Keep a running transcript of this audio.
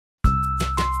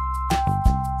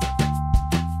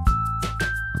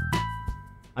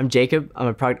I'm Jacob. I'm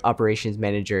a product operations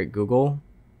manager at Google.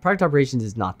 Product operations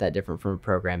is not that different from a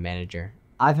program manager.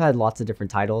 I've had lots of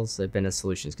different titles. I've been a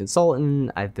solutions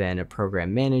consultant. I've been a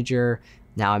program manager.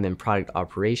 Now I'm in product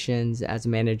operations as a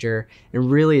manager. And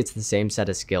really it's the same set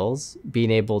of skills, being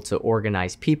able to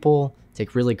organize people,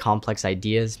 take really complex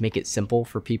ideas, make it simple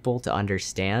for people to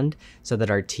understand so that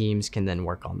our teams can then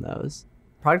work on those.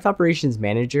 Product operations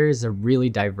manager is a really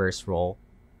diverse role.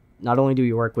 Not only do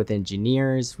we work with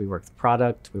engineers, we work with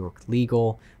product, we work with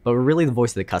legal, but we're really the voice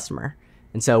of the customer.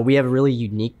 And so we have a really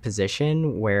unique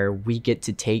position where we get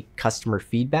to take customer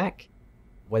feedback,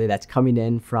 whether that's coming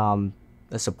in from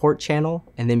a support channel,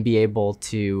 and then be able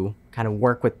to kind of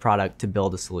work with product to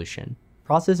build a solution.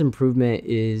 Process improvement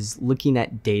is looking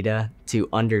at data to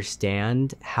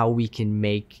understand how we can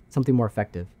make something more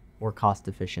effective or cost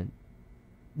efficient.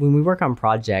 When we work on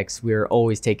projects, we're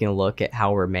always taking a look at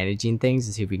how we're managing things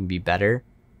to see if we can be better.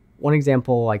 One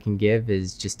example I can give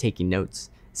is just taking notes.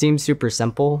 Seems super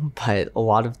simple, but a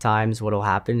lot of times what will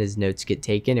happen is notes get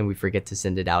taken and we forget to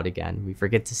send it out again. We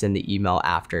forget to send the email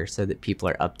after so that people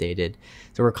are updated.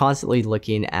 So we're constantly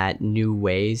looking at new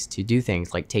ways to do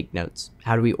things like take notes.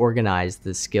 How do we organize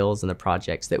the skills and the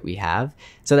projects that we have?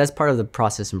 So that's part of the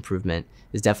process improvement,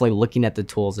 is definitely looking at the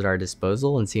tools at our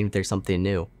disposal and seeing if there's something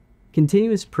new.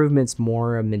 Continuous improvement's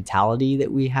more a mentality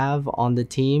that we have on the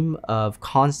team of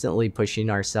constantly pushing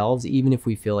ourselves, even if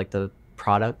we feel like the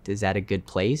product is at a good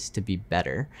place, to be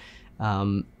better.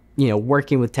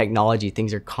 Working with technology,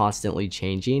 things are constantly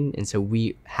changing. And so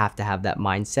we have to have that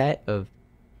mindset of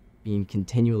being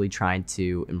continually trying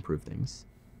to improve things.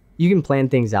 You can plan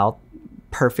things out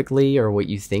perfectly or what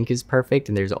you think is perfect,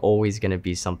 and there's always going to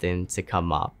be something to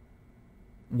come up.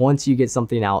 Once you get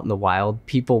something out in the wild,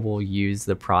 people will use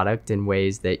the product in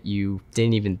ways that you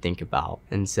didn't even think about.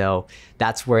 And so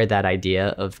that's where that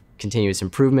idea of continuous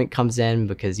improvement comes in,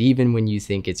 because even when you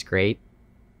think it's great,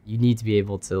 you need to be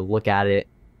able to look at it,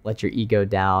 let your ego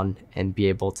down, and be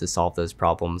able to solve those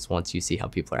problems once you see how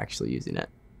people are actually using it.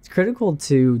 It's critical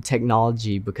to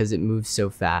technology because it moves so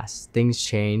fast. Things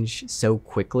change so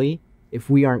quickly. If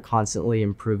we aren't constantly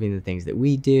improving the things that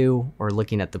we do or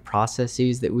looking at the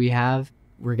processes that we have,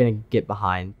 we're going to get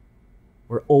behind.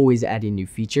 We're always adding new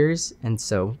features, and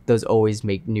so those always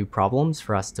make new problems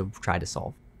for us to try to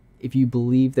solve. If you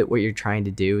believe that what you're trying to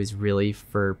do is really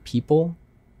for people,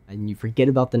 and you forget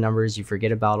about the numbers, you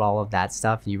forget about all of that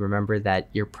stuff, and you remember that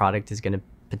your product is going to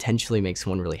potentially make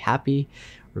someone really happy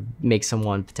or make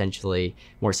someone potentially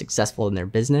more successful in their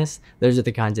business, those are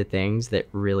the kinds of things that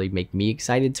really make me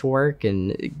excited to work,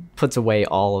 and it puts away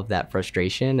all of that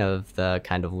frustration of the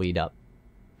kind of lead up.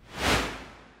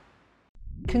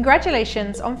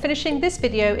 Congratulations on finishing this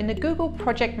video in the Google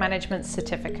Project Management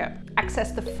Certificate.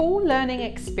 Access the full learning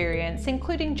experience,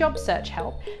 including job search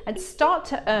help, and start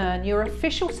to earn your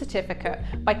official certificate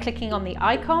by clicking on the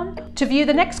icon. To view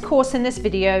the next course in this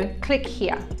video, click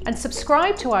here and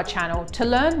subscribe to our channel to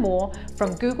learn more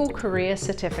from Google Career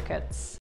Certificates.